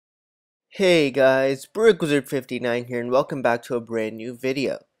Hey guys, BrickWizard59 here and welcome back to a brand new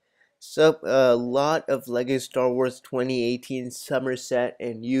video. So, a lot of LEGO Star Wars 2018 Summer Set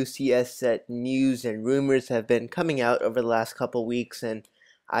and UCS Set news and rumors have been coming out over the last couple weeks, and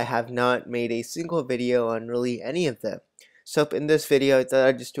I have not made a single video on really any of them. So in this video I thought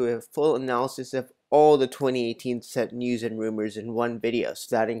I'd just do a full analysis of all the 2018 set news and rumors in one video.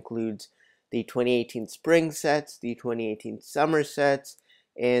 So that includes the 2018 spring sets, the 2018 summer sets,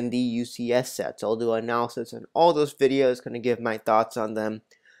 and the UCS sets. I'll do an analysis on all those videos, kind of give my thoughts on them.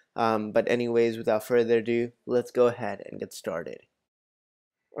 But anyways, without further ado, let's go ahead and get started.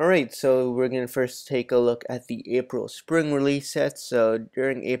 Alright, so we're going to first take a look at the April spring release sets. So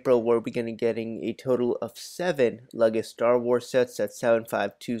during April, we're going to be getting a total of 7 LEGO Star Wars sets at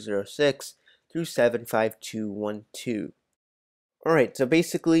 75206 through 75212. Alright, so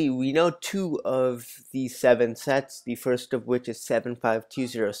basically we know 2 of these 7 sets, the first of which is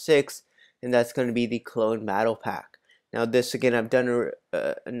 75206, and that's going to be the Clone Battle Pack. Now this, again, I've done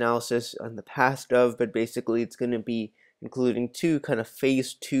an analysis on the past of, but basically it's going to be including 2 kind of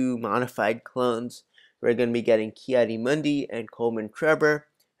Phase 2 modified clones. We're going to be getting Ki-Adi-Mundi and Coleman Trevor,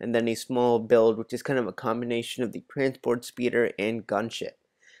 and then a small build which is kind of a combination of the Transport Speeder and Gunship.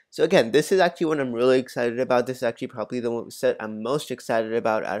 So again, this is actually what I'm really excited about. This is actually probably the set I'm most excited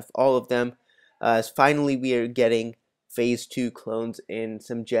about out of all of them. As finally we are getting Phase 2 clones in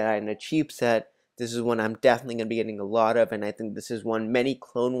some Jedi in a cheap set. This is one I'm definitely going to be getting a lot of, and I think this is one many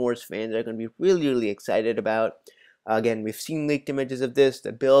Clone Wars fans are going to be really excited about. Again, we've seen leaked images of this.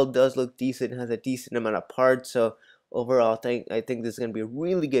 The build does look decent, has a decent amount of parts, so overall I think this is going to be a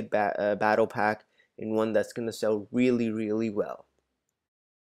really good battle pack, and one that's going to sell really well.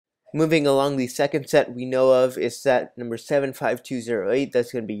 Moving along, the second set we know of is set number 75208.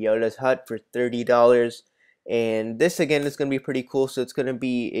 That's going to be Yoda's Hut for $30. And this again is going to be pretty cool. So it's going to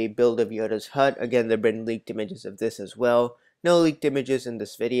be a build of Yoda's Hut. Again, there have been leaked images of this as well. No leaked images in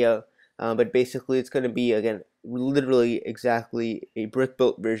this video. But basically it's going to be, again, literally exactly a brick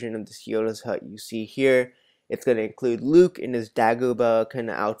built version of this Yoda's Hut you see here. It's going to include Luke in his Dagobah kind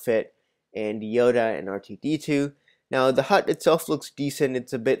of outfit, and Yoda and R2-D2. Now the hut itself looks decent.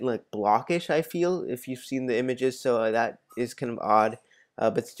 It's a bit like blockish, I feel, if you've seen the images, so that is kind of odd.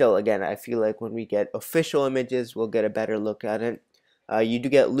 But still, again, I feel like when we get official images, we'll get a better look at it. You do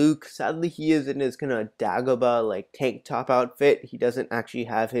get Luke. Sadly, he is in his kind of Dagobah like tank top outfit. He doesn't actually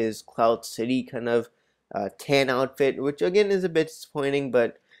have his Cloud City kind of tan outfit, which again is a bit disappointing,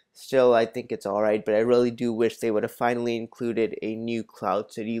 but still I think it's alright. But I really do wish they would have finally included a new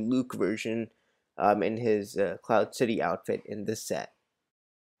Cloud City Luke version in his Cloud City outfit in this set.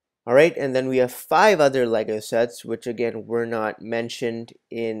 Alright, and then we have 5 other LEGO sets, which again were not mentioned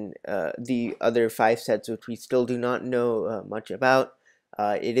in the other 5 sets, which we still do not know much about.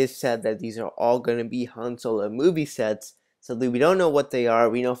 It is said that these are all going to be Han Solo movie sets, so we don't know what they are.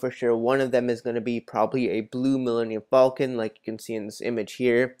 We know for sure one of them is going to be probably a blue Millennium Falcon, like you can see in this image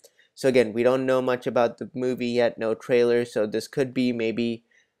here. So again, we don't know much about the movie yet, no trailer, so this could be maybe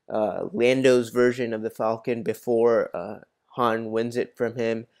Lando's version of the Falcon before Han wins it from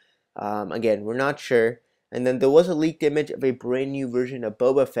him. Again, we're not sure. And then there was a leaked image of a brand new version of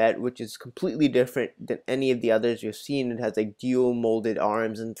Boba Fett, which is completely different than any of the others you've seen. It has like dual molded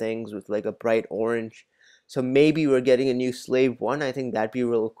arms and things with like a bright orange. So maybe we're getting a new Slave One. I think that'd be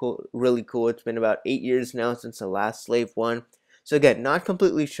really cool. Really cool. It's been about 8 years now since the last Slave One. So again, not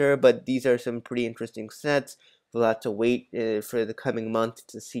completely sure, but these are some pretty interesting sets. We'll have to wait for the coming month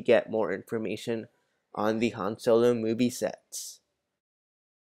to get more information on the Han Solo movie sets.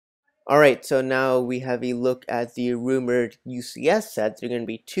 Alright, so now we have a look at the rumored UCS sets. There are going to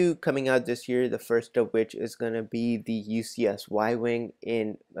be 2 coming out this year, the first of which is going to be the UCS Y-Wing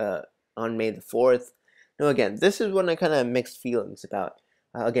on May the 4th. Now again, this is one I kind of have mixed feelings about.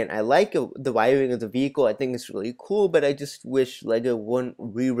 Again, I like the Y-Wing of the vehicle. I think it's really cool, but I just wish LEGO wouldn't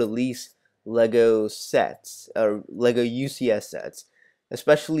re-release LEGO sets, or LEGO UCS sets,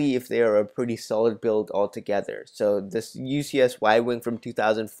 especially if they are a pretty solid build altogether. So this UCS Y-Wing from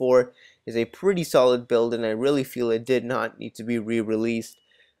 2004 is a pretty solid build, and I really feel it did not need to be re-released.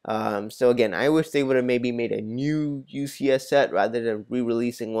 So again, I wish they would have maybe made a new UCS set rather than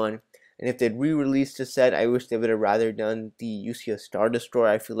re-releasing one. And if they'd re-released a set, I wish they would have rather done the UCS Star Destroyer.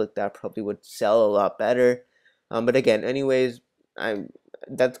 I feel like that probably would sell a lot better. But again, anyways,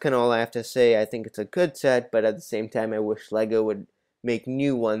 that's kind of all I have to say. I think it's a good set, but at the same time, I wish LEGO would make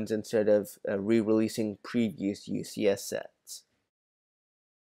new ones instead of re-releasing previous UCS sets.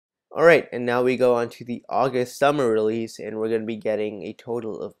 Alright, and now we go on to the August summer release, and we're going to be getting a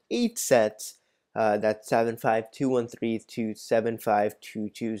total of 8 sets That's 75213 to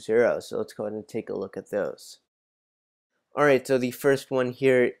 75220. So let's go ahead and take a look at those. Alright, so the first one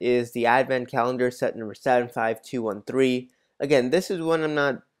here is the Advent Calendar set number 75213. Again, this is one I'm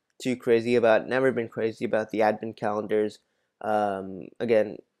not too crazy about. Never been crazy about the Advent calendars.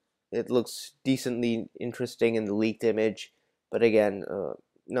 Again, it looks decently interesting in the leaked image, but again,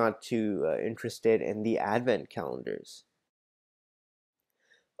 not too interested in the Advent calendars.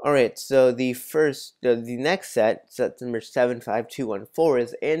 Alright, so the next set number 75214,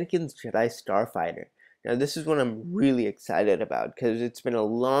 is Anakin's Jedi Starfighter. Now this is what I'm really excited about because it's been a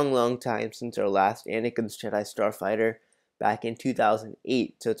long time since our last Anakin's Jedi Starfighter back in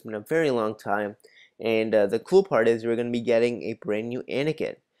 2008, so it's been a very long time, and the cool part is we're going to be getting a brand new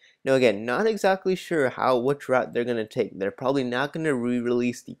Anakin. Now again, not exactly sure which route they're going to take. They're probably not going to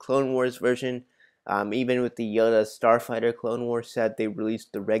re-release the Clone Wars version. Even with the Yoda Starfighter Clone Wars set, they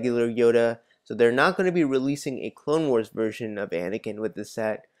released the regular Yoda. So they're not going to be releasing a Clone Wars version of Anakin with the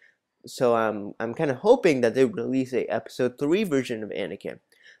set. So I'm kind of hoping that they release a Episode 3 version of Anakin.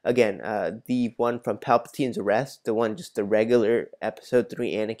 Again, the one from Palpatine's Arrest, just the regular Episode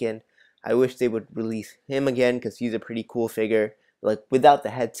 3 Anakin. I wish they would release him again because he's a pretty cool figure, like without the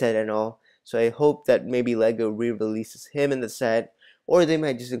headset and all. So I hope that maybe LEGO re-releases him in the set, or they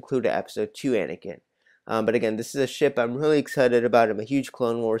might just include an Episode 2 Anakin. But again, this is a ship I'm really excited about. I'm a huge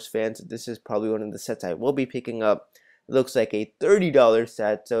Clone Wars fan, so this is probably one of the sets I will be picking up. It looks like a $30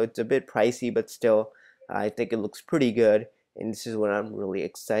 set, so it's a bit pricey, but still, I think it looks pretty good, and this is what I'm really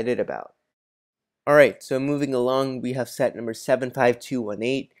excited about. Alright, so moving along, we have set number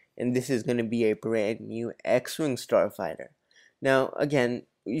 75218, and this is going to be a brand new X-Wing Starfighter. Now, again,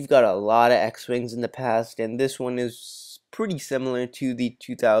 we've got a lot of X-Wings in the past, and this one is pretty similar to the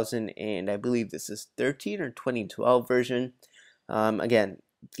 2000, and I believe this is 13 or 2012 version. Again,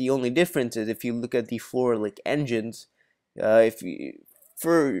 the only difference is if you look at the four engines,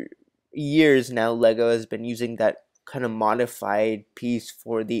 for years now, LEGO has been using that kind of modified piece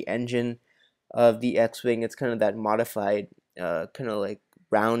for the engine of the X-Wing. It's kind of that modified, kind of like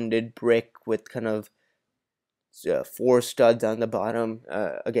rounded brick with kind of four studs on the bottom.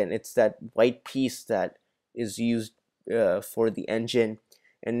 Again, it's that white piece that is used for the engine.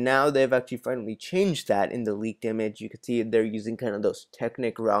 And now they've actually finally changed that in the leaked image. You can see they're using kind of those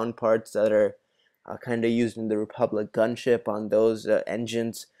Technic round parts that are kind of used in the Republic gunship on those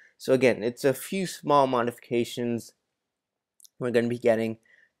engines. So again, it's a few small modifications. We're going to be getting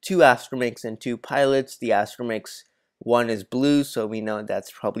 2 astromechs and 2 pilots. The astromechs, one is blue, so we know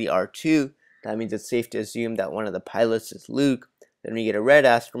that's probably R2. That means it's safe to assume that one of the pilots is Luke. Then we get a red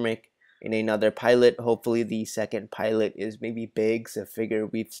astromech and another pilot. Hopefully the second pilot is maybe Biggs, a figure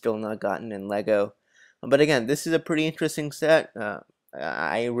we've still not gotten in LEGO. But again, this is a pretty interesting set.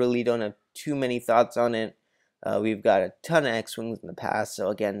 I really don't have too many thoughts on it. We've got a ton of X-Wings in the past, so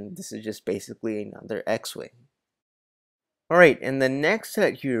again, this is just basically another X-Wing. Alright, and the next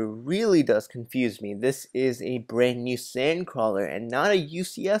set here really does confuse me. This is a brand new Sandcrawler, and not a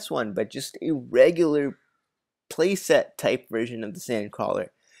UCS one, but just a regular playset type version of the Sandcrawler.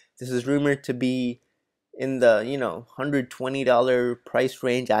 This is rumored to be in the, $120 price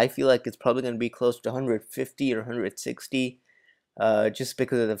range. I feel like it's probably going to be close to $150 or $160, just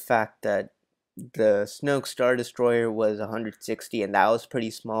because of the fact that the Snoke Star Destroyer was $160, and that was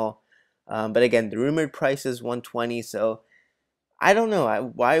pretty small. But again, the rumored price is $120, so I don't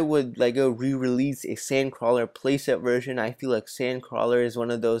know. Why would LEGO re-release a Sandcrawler playset version? I feel like Sandcrawler is one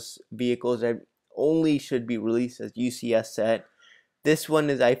of those vehicles that only should be released as UCS set. This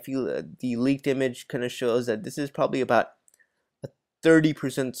one is, I feel, the leaked image kind of shows that this is probably about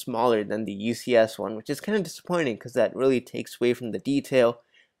 30% smaller than the UCS one, which is kind of disappointing because that really takes away from the detail.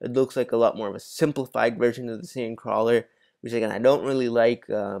 It looks like a lot more of a simplified version of the Sandcrawler, which again I don't really like.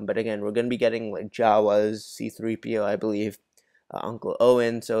 But again, we're going to be getting like Jawas, C-3PO, I believe, Uncle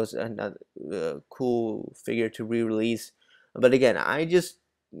Owen, so it's another cool figure to re-release. But again, I just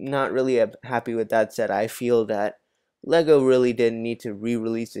not really happy with that set. I feel that LEGO really didn't need to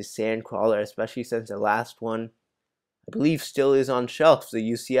re-release a Sandcrawler, especially since the last one, I believe, still is on shelf, the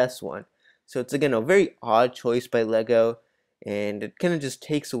UCS one. So it's again a very odd choice by LEGO, and it kind of just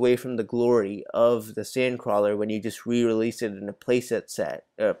takes away from the glory of the Sandcrawler when you just re-release it in a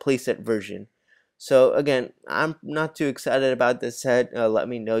playset version. So again, I'm not too excited about this set. Let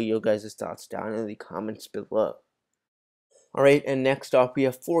me know your guys' thoughts down in the comments below. Alright, and next up we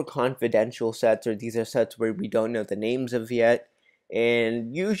have 4 confidential sets, or these are sets where we don't know the names of yet.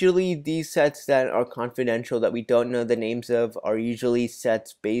 And usually these sets that are confidential that we don't know the names of are usually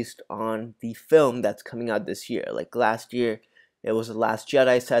sets based on the film that's coming out this year. Like last year, It was the Last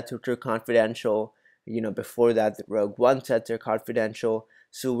Jedi sets, which are confidential. Before that, the Rogue One sets are confidential.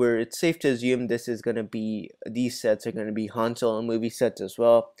 So it's safe to assume these sets are gonna be Han Solo movie sets as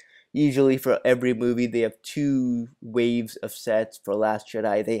well. Usually for every movie, they have two waves of sets. For Last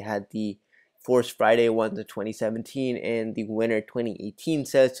Jedi, they had the Force Friday ones in 2017 and the Winter 2018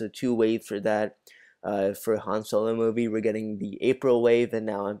 sets, so two waves for that. For Han Solo movie, we're getting the April wave, and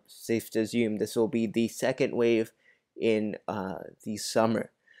now I'm safe to assume this will be the second wave in the summer.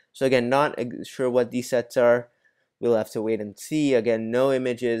 So again, not sure what these sets are. We'll have to wait and see. Again, no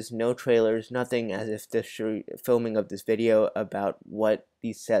images, no trailers, nothing as if this filming of this video about what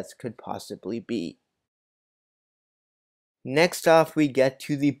these sets could possibly be. Next off, we get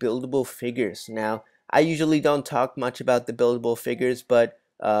to the buildable figures. Now, I usually don't talk much about the buildable figures, but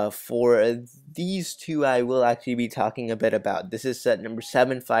for these two, I will actually be talking a bit about. This is set number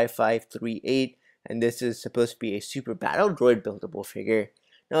 75538, and this is supposed to be a Super Battle Droid buildable figure.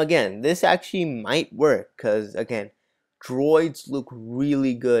 Now, again, this actually might work, because, again, droids look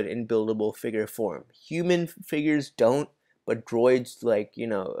really good in buildable figure form. Human figures don't, but droids like,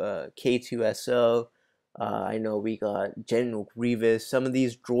 K2SO, I know we got General Grievous. Some of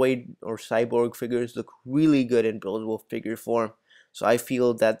these droid or cyborg figures look really good in buildable figure form. So I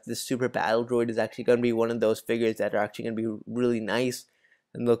feel that this Super Battle Droid is actually going to be one of those figures that are actually going to be really nice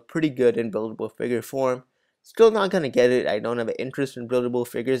and look pretty good in buildable figure form. Still not going to get it. I don't have an interest in buildable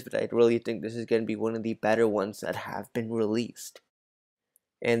figures, but I really think this is going to be one of the better ones that have been released.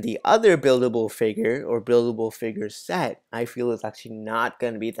 And the other buildable figure or buildable figure set, I feel is actually not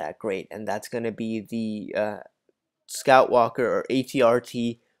going to be that great, and that's going to be the Scout Walker or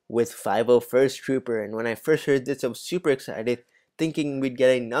ATRT with 501st Trooper. And when I first heard this, I was super excited, thinking we'd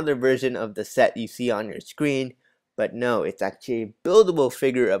get another version of the set you see on your screen. But no, it's actually a buildable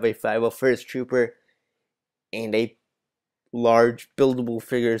figure of a 501st Trooper and a large buildable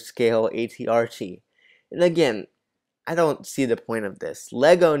figure scale ATRT. And again, I don't see the point of this.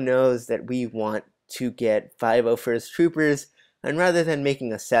 LEGO knows that we want to get 501st Troopers, and rather than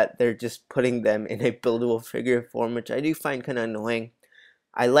making a set, they're just putting them in a buildable figure form, which I do find kind of annoying.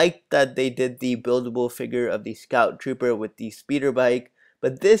 I like that they did the buildable figure of the Scout Trooper with the speeder bike,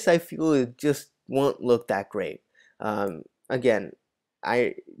 but this I feel it just won't look that great. Again,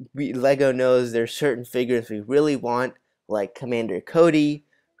 LEGO knows there's certain figures we really want, like Commander Cody,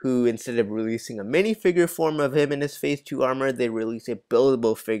 who instead of releasing a minifigure form of him in his Phase 2 armor, they release a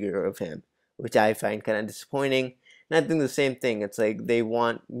buildable figure of him, which I find kind of disappointing. And I think the same thing. It's like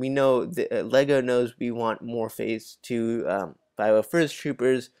we know, LEGO knows we want more Phase 2 501st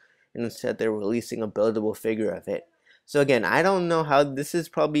Troopers, and instead they're releasing a buildable figure of it. So again, I don't know how this is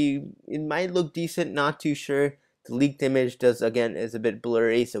it might look decent, not too sure. The leaked image is a bit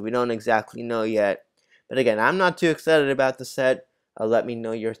blurry, so we don't exactly know yet. But again, I'm not too excited about the set. Let me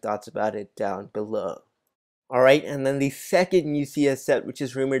know your thoughts about it down below. Alright, and then the second UCS set, which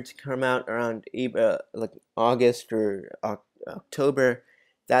is rumored to come out around like August or October,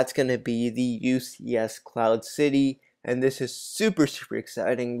 that's going to be the UCS Cloud City. And this is super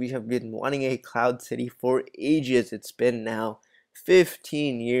exciting. We have been wanting a Cloud City for ages. It's been now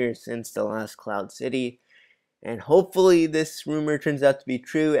 15 years since the last Cloud City. And hopefully this rumor turns out to be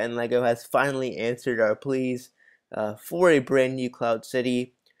true and LEGO has finally answered our pleas for a brand new Cloud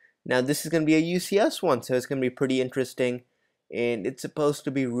City. Now this is going to be a UCS one, so it's going to be pretty interesting. And it's supposed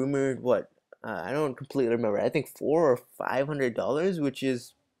to be rumored, I don't completely remember. I think $400 or $500, which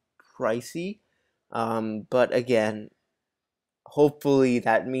is pricey. But again, hopefully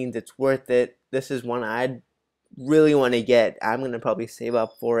that means it's worth it. This is one I'd really want to get. I'm going to probably save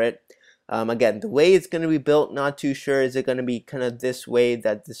up for it. Again, the way it's going to be built, not too sure. Is it going to be kind of this way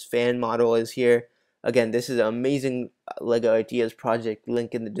that this fan model is here? Again, this is an amazing LEGO Ideas project,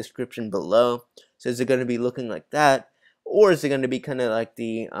 link in the description below. So is it going to be looking like that? Or is it going to be kind of like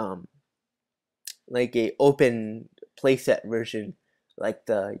the, like a open playset version, like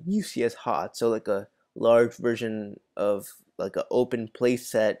the UCS Hot? So like a large version of like an open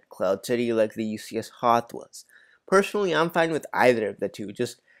playset Cloud City like the UCS Hoth was. Personally, I'm fine with either of the two.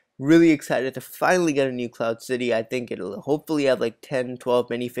 Just really excited to finally get a new Cloud City. I think it'll hopefully have like 10, 12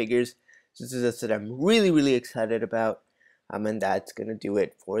 minifigures. So this is a set I'm really excited about. And that's going to do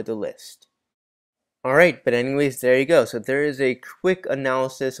it for the list. Alright, but anyways, there you go. So there is a quick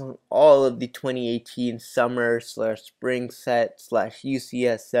analysis on all of the 2018 summer slash spring set slash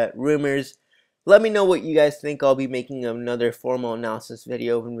UCS set rumors. Let me know what you guys think. I'll be making another formal analysis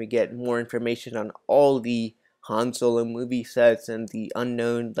video when we get more information on all the Han Solo movie sets and the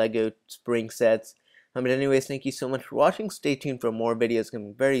unknown LEGO spring sets. But anyways, thank you so much for watching. Stay tuned for more videos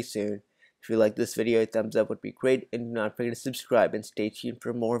coming very soon. If you like this video, a thumbs up would be great, and do not forget to subscribe and stay tuned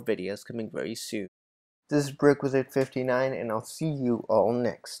for more videos coming very soon. This is Brick Wizard 59, and I'll see you all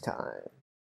next time.